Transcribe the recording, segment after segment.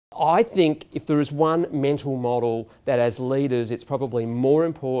I think if there is one mental model that as leaders it's probably more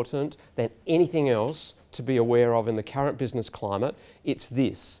important than anything else to be aware of in the current business climate, it's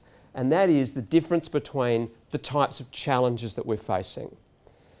this. And that is the difference between the types of challenges that we're facing.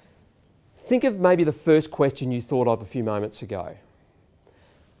 Think of maybe the first question you thought of a few moments ago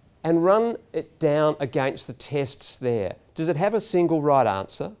and run it down against the tests there. Does it have a single right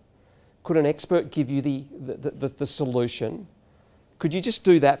answer? Could an expert give you the solution? Could you just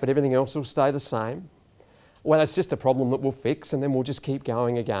do that but everything else will stay the same? Well, it's just a problem that we'll fix and then we'll just keep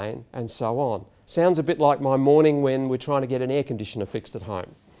going again and so on. Sounds a bit like my morning when we're trying to get an air conditioner fixed at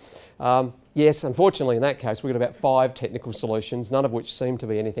home. Yes, unfortunately in that case we've got about 5 technical solutions, none of which seem to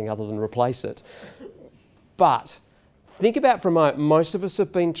be anything other than replace it. But think about for a moment, most of us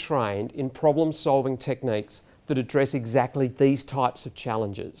have been trained in problem-solving techniques that address exactly these types of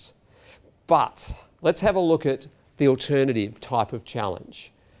challenges. But let's have a look at the alternative type of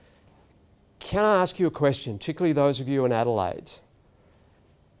challenge. Can I ask you a question, particularly those of you in Adelaide?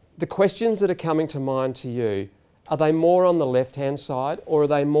 The questions that are coming to mind to you, are they more on the left-hand side or are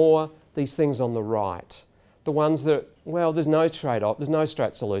they more these things on the right? The ones that, well, there's no trade-off, there's no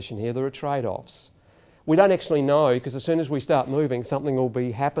straight solution here, there are trade-offs. We don't actually know because as soon as we start moving, something will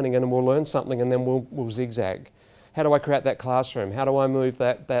be happening and we'll learn something and then we'll zigzag. How do I create that classroom? How do I move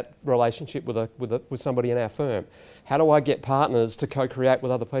that relationship with somebody in our firm? How do I get partners to co-create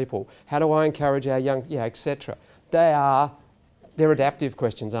with other people? How do I encourage our young, etc. They're adaptive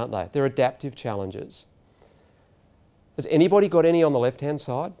questions, aren't they? They're adaptive challenges. Has anybody got any on the left-hand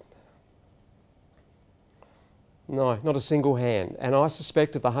side? No, not a single hand. And I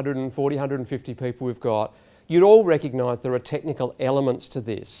suspect of the 140, 150 people we've got, you'd all recognise there are technical elements to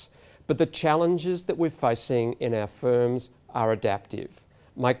this. But the challenges that we're facing in our firms are adaptive.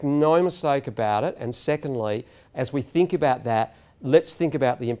 Make no mistake about it. And secondly, as we think about that, let's think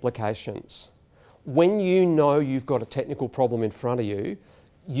about the implications. When you know you've got a technical problem in front of you,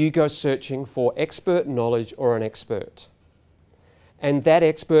 you go searching for expert knowledge or an expert. And that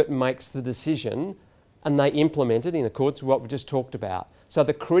expert makes the decision and they implement it in accordance with what we just talked about. So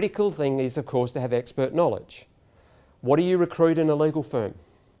the critical thing is, of course, to have expert knowledge. What do you recruit in a legal firm?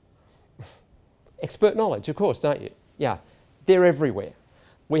 Expert knowledge, of course, don't you? Yeah, they're everywhere.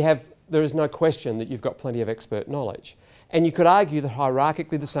 There is no question that you've got plenty of expert knowledge. And you could argue that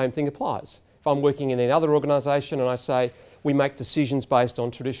hierarchically the same thing applies. If I'm working in another organisation and I say we make decisions based on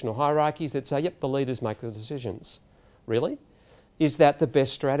traditional hierarchies, they'd say, yep, the leaders make the decisions. Really? Is that the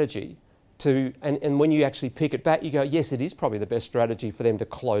best strategy? And when you actually pick it back, you go, yes, it is probably the best strategy for them to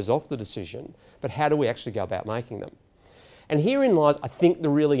close off the decision, but how do we actually go about making them? And herein lies, I think, the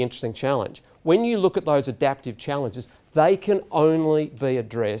really interesting challenge. When you look at those adaptive challenges, they can only be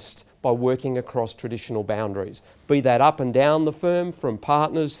addressed by working across traditional boundaries, be that up and down the firm, from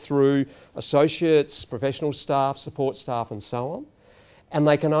partners through associates, professional staff, support staff, and so on. And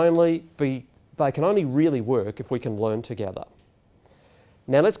they can only really work if we can learn together.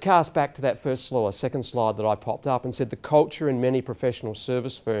 Now let's cast back to that second slide that I popped up and said the culture in many professional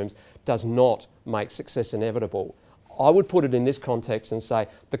service firms does not make success inevitable. I would put it in this context and say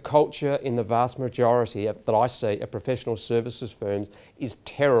the culture in the vast majority that I see at professional services firms is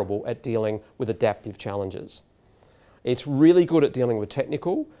terrible at dealing with adaptive challenges. It's really good at dealing with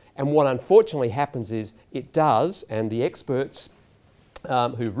technical, and what unfortunately happens is it does, and the experts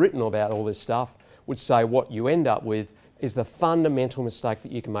who've written about all this stuff would say what you end up with is the fundamental mistake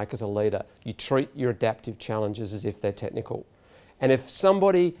that you can make as a leader. You treat your adaptive challenges as if they're technical. And if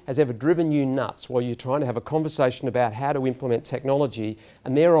somebody has ever driven you nuts while you're trying to have a conversation about how to implement technology,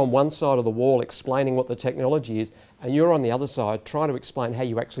 and they're on one side of the wall explaining what the technology is, and you're on the other side trying to explain how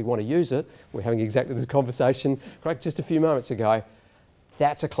you actually want to use it, we're having exactly this conversation just a few moments ago,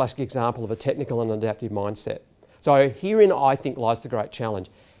 that's a classic example of a technical and adaptive mindset. So herein, I think, lies the great challenge.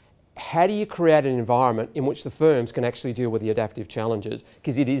 How do you create an environment in which the firms can actually deal with the adaptive challenges?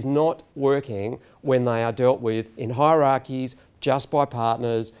 Because it is not working when they are dealt with in hierarchies, just by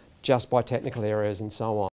partners, just by technical areas and so on.